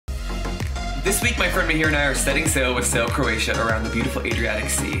This week, my friend Mahir and I are setting sail with Sail Croatia around the beautiful Adriatic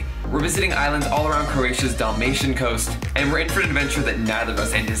Sea. We're visiting islands all around Croatia's Dalmatian coast, and we're in for an adventure that neither of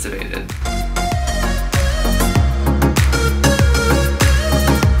us anticipated.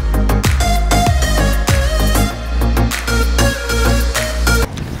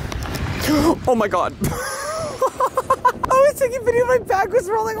 Oh my god. I was taking video, my bag was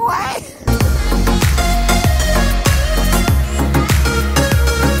rolling away.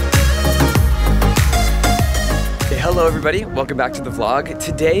 Hello everybody, welcome back to the vlog.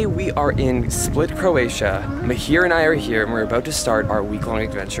 Today we are in Split, Croatia. Mahir and I are here and we're about to start our week-long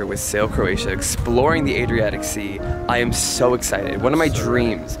adventure with Sail Croatia, exploring the Adriatic Sea. I am so excited. One of my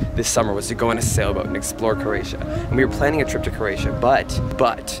dreams this summer was to go on a sailboat and explore Croatia. And we were planning a trip to Croatia, but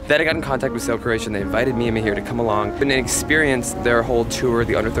then I got in contact with Sail Croatia and they invited me and Mahir to come along and experience their whole tour,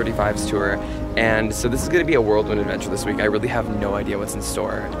 the Under 35s tour. And so this is gonna be a whirlwind adventure this week. I really have no idea what's in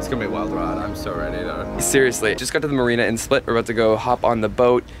store. It's gonna be a wild ride. I'm so ready though. Seriously, just got to the marina in Split. We're about to go hop on the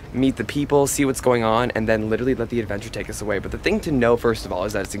boat, meet the people, see what's going on, and then literally let the adventure take us away. But the thing to know first of all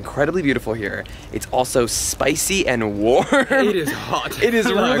is that it's incredibly beautiful here. It's also spicy and warm. It is hot. It is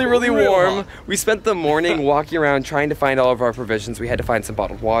really, really warm. Hot. We spent the morning walking around trying to find all of our provisions. We had to find some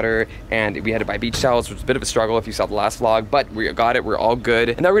bottled water and we had to buy beach towels, which was a bit of a struggle if you saw the last vlog, but we got it, we're all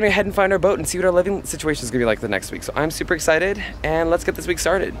good. And now we're gonna head and find our boat and see what our living situation is gonna be like the next week. So I'm super excited and let's get this week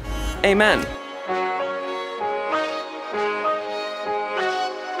started. Amen.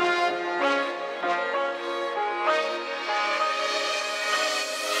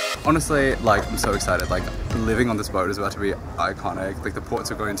 Honestly, like, I'm so excited. Like, living on this boat is about to be iconic. Like, the ports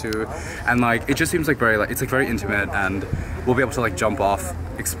we're going to, and like, it just seems like it's like very intimate, and we'll be able to like jump off,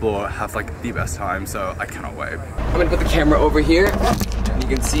 explore, have like the best time. So I cannot wait. I'm gonna put the camera over here, and you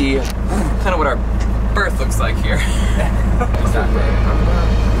can see kind of what our berth looks like here. Exactly.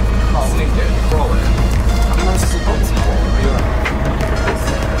 I'm gonna sneak it, roll it. I'm gonna slip on some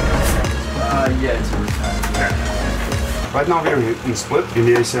yeah, it's okay. Right now we're in Split, in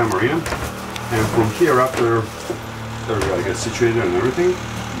the ACI Marina, and from here after everybody gets situated and everything,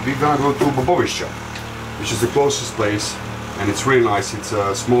 we're gonna go to Bobovišća, which is the closest place, and it's really nice. It's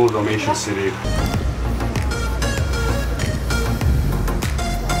a small Dalmatian city.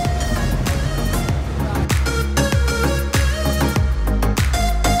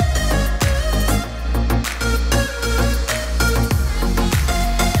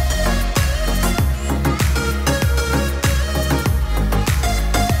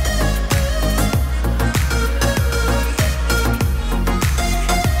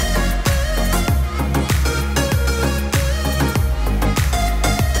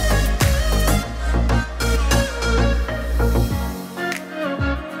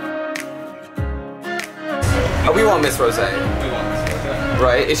 We want Miss Rose. We want this.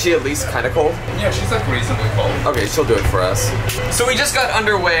 Right? Is she at least kind of cold? Yeah, she's like reasonably cold. Okay, she'll do it for us. So we just got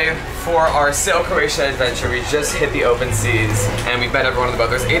underway for our Sail Croatia adventure. We just hit the open seas and we met everyone on the boat.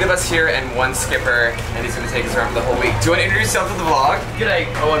 There's 8 of us here and 1 skipper, and he's gonna take us around for the whole week. Do you want to introduce yourself to the vlog? G'day,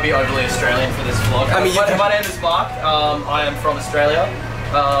 I won't be overly Australian for this vlog. I mean, my name is Mark. I am from Australia.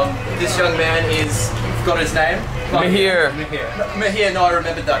 This young man is got his name. Mahir. Mahir, no, I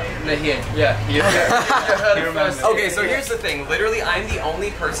remembered that. Mahir, yeah. You heard it first. Okay, so here's the thing. Literally, I'm the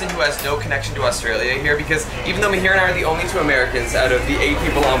only person who has no connection to Australia here because even though Mahir and I are the only 2 Americans out of the 8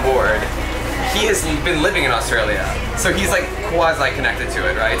 people on board, he has been living in Australia. So he's like quasi-connected to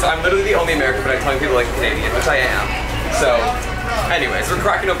it, right? So I'm literally the only American, but I'm telling people like a Canadian, which I am. So, anyways, we're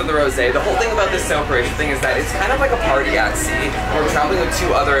cracking open the rosé. The whole thing about this Sail Croatia thing is that it's kind of like a party at sea. We're traveling with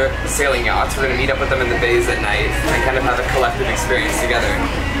 2 other sailing yachts. We're gonna meet up with them in the bays at night and kind of have a collective experience together.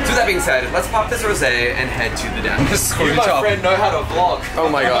 So with that being said, let's pop this rosé and head to the deck. You, my friend, know how to vlog. Oh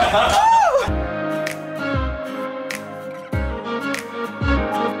my god.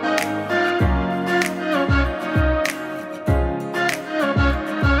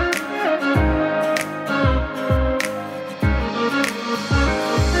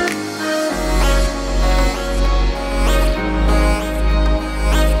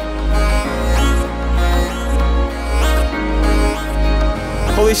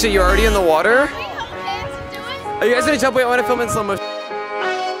 Holy shit, you're already in the water? Are you guys gonna jump? Wait, I wanna film in slow motion.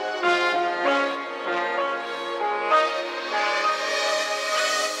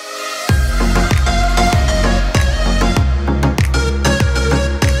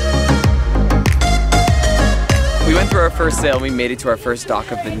 We went through our first sail, we made it to our first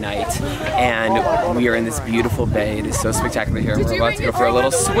dock of the night, and we are in this beautiful bay. It is so spectacular here. We're about to go for a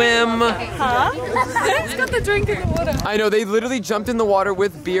little swim. Huh? It's got the drink in the water. I know, they literally jumped in the water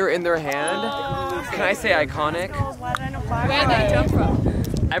with beer in their hand. Can I say iconic? Where did they jump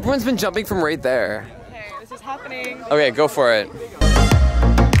from? Everyone's been jumping from right there. Okay, this is happening. Okay, go for it.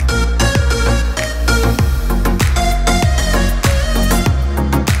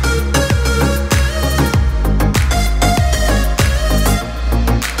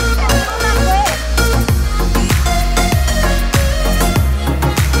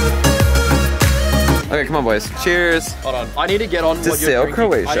 Okay, come on, boys. Cheers. Hold on. I need to get on To what you're Sail drinking.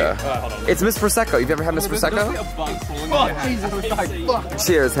 Croatia. Hold on. It's Miss Prosecco. You've ever had Miss Prosecco?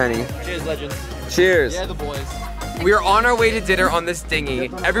 Cheers, honey. Cheers, legends. Cheers. Yeah, the boys. We are on our way to dinner on this dinghy.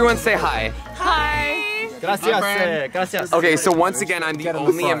 Everyone say hi. Hi. Gracias. Gracias. Okay, so once again, I'm the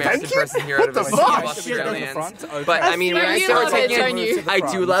only American person here out of a sea of Australians. But I mean, when I say we're taking it, I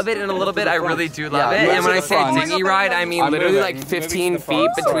do love it, and a little bit, I really do love it. And when I say a dinghy ride, I mean literally like 15 feet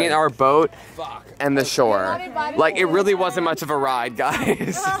between our boat and the shore. Like, it really wasn't much of a ride, guys.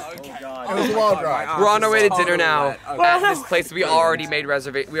 It was a long ride. We're on our way to dinner now at this place we already made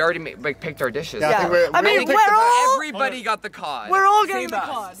reservation. We already picked our dishes. I mean, Everybody got the cod. we're all getting the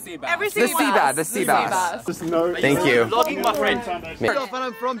cod. Every The single sea bass. Thank you. Vlogging, my friend.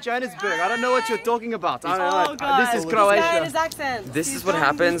 I'm from Johannesburg. I don't know what you're talking about. Oh god. This is Croatia. His accent. This is what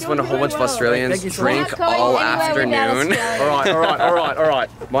happens when a whole bunch of Australians drink all afternoon. All right.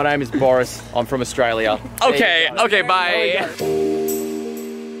 My name is Boris. I'm from Australia. Okay, bye.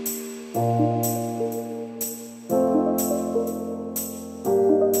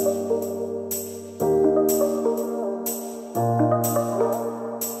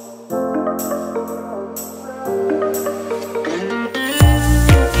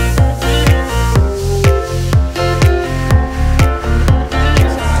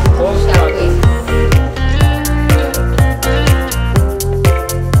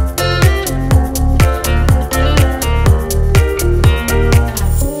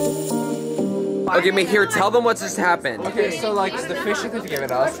 Okay, mate, here, tell them what just happened. Okay, so like the fish that they've given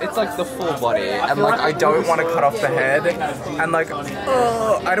us, it's like the full body, and like I don't want to cut off the head, and like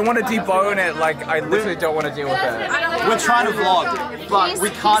I don't want to debone it. Like I literally don't want to deal with it. We're trying to vlog, but we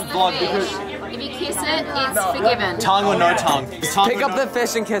can't vlog because if you kiss it, it's forgiven. tongue or no tongue. Pick up the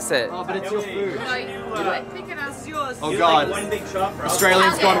fish and kiss it. Oh, but it's your food. No, you do it. Oh god.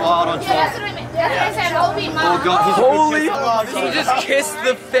 Australians gone wild on Yeah, top. that's what I meant. That's what I said. Oh god, Holy! He just kissed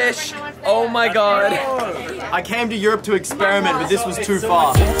the fish. Oh my god. I came to Europe to experiment, but this was too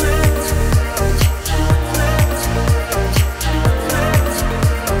far.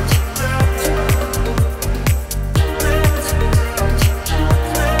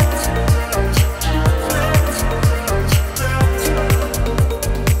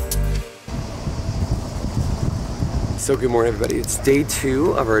 So good morning, everybody. It's day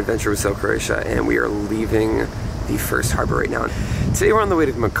 2 of our adventure with Sail Croatia, and we are leaving the first harbor right now. Today we're on the way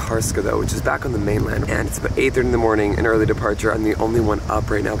to Makarska, though, which is back on the mainland, and it's about 8:30 in the morning, an early departure. I'm the only one up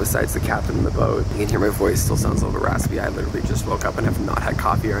right now besides the captain in the boat. You can hear my voice still sounds a little bit raspy. I literally just woke up and have not had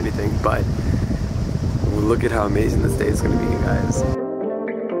coffee or anything, but look at how amazing this day is going to be, you guys.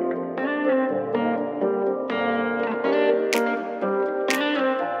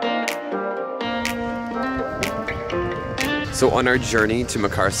 So on our journey to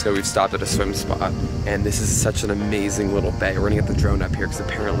Makarska, we've stopped at a swim spot, and this is such an amazing little bay. We're gonna get the drone up here because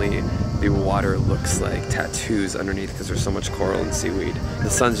apparently the water looks like tattoos underneath because there's so much coral and seaweed.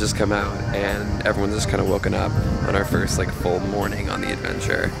 The sun's just come out and everyone's just kind of woken up on our first like full morning on the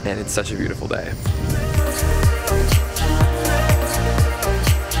adventure, and it's such a beautiful day.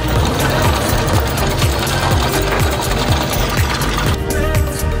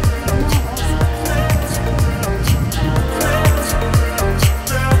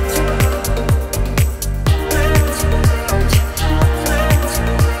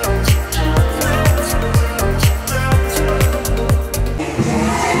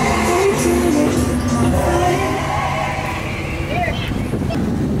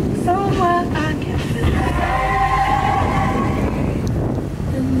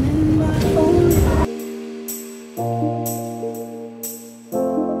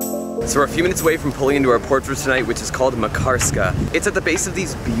 So we're a few minutes away from pulling into our port for tonight, which is called Makarska. It's at the base of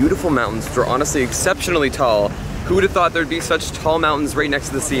these beautiful mountains, which are honestly exceptionally tall. Who would have thought there'd be such tall mountains right next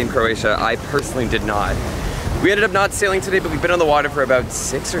to the sea in Croatia? I personally did not. We ended up not sailing today, but we've been on the water for about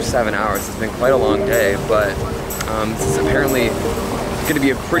 6 or 7 hours. It's been quite a long day, but this is apparently going to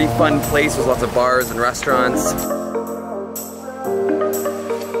be a pretty fun place with lots of bars and restaurants.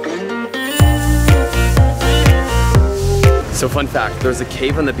 So fun fact, there's a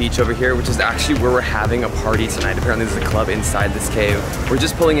cave on the beach over here, which is actually where we're having a party tonight. Apparently there's a club inside this cave. We're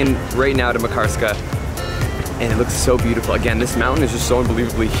just pulling in right now to Makarska, and it looks so beautiful. Again, this mountain is just so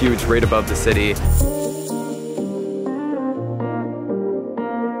unbelievably huge right above the city.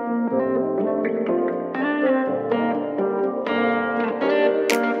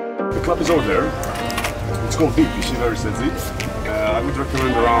 the club is over there. It's called VIP, you see there it says VIP. I would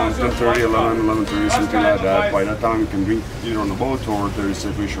recommend around 10:30, 11, 11:30, something like that. By that time you can drink either on the boat or there is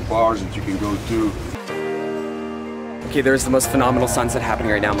separation bars that you can go to. Okay, there's the most phenomenal sunset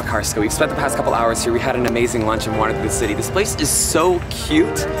happening right now in Makarska. We've spent the past couple hours here. We had an amazing lunch and wandered through the city. This place is so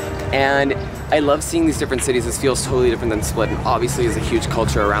cute, and I love seeing these different cities. This feels totally different than Split, and obviously there's a huge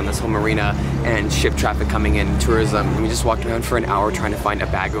culture around this whole marina and ship traffic coming in, tourism. And we just walked around for an hour trying to find a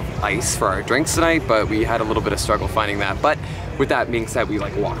bag of ice for our drinks tonight, but we had a little bit of struggle finding that. But with that being said, we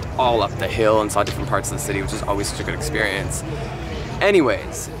like walked all up the hill and saw different parts of the city, which is always such a good experience.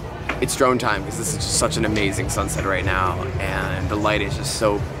 Anyways, it's drone time because this is just such an amazing sunset right now, and the light is just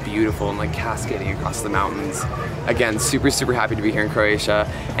so beautiful and like cascading across the mountains. Again, super happy to be here in Croatia,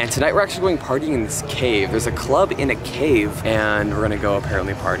 and tonight we're actually going partying in this cave. There's a club in a cave, and we're gonna go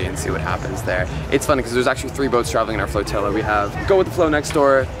apparently party and see what happens there. It's funny because there's actually 3 boats traveling in our flotilla. We have Go With The Flow next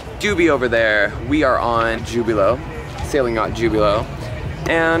door, Doobie over there. We are on Jubilo, sailing yacht Jubilo.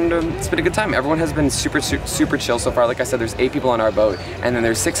 And it's been a good time. Everyone has been super chill so far. Like I said, there's 8 people on our boat, and then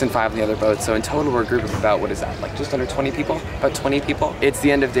there's 6 and 5 on the other boat. So in total, we're a group of about, what is that, like just under 20 people? About 20 people. It's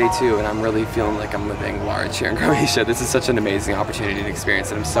the end of day 2, and I'm really feeling like I'm living large here in Croatia. This is such an amazing opportunity to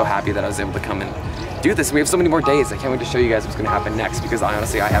experience, and I'm so happy that I was able to come and do this. We have so many more days. I can't wait to show you guys what's gonna happen next, because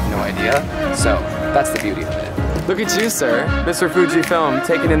honestly, I have no idea. So that's the beauty of it. Look at you, sir. Mr. Fujifilm,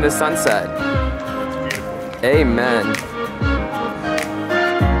 taking in the sunset. Amen.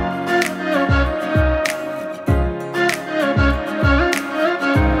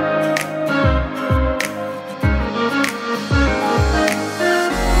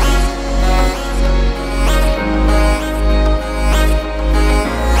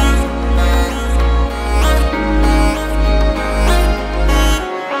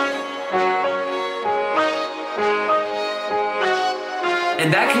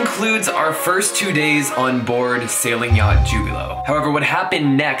 And that concludes our first 2 days on board sailing yacht Jubilo. However, what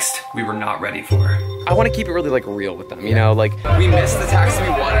happened next, we were not ready for. I want to keep it really like real with them, you know, like we missed the taxi we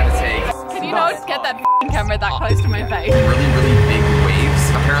wanted to take. Can you not get that camera that close to my face? Really big waves.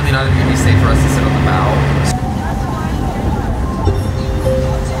 Apparently not going to be safe for us to sit on the bow.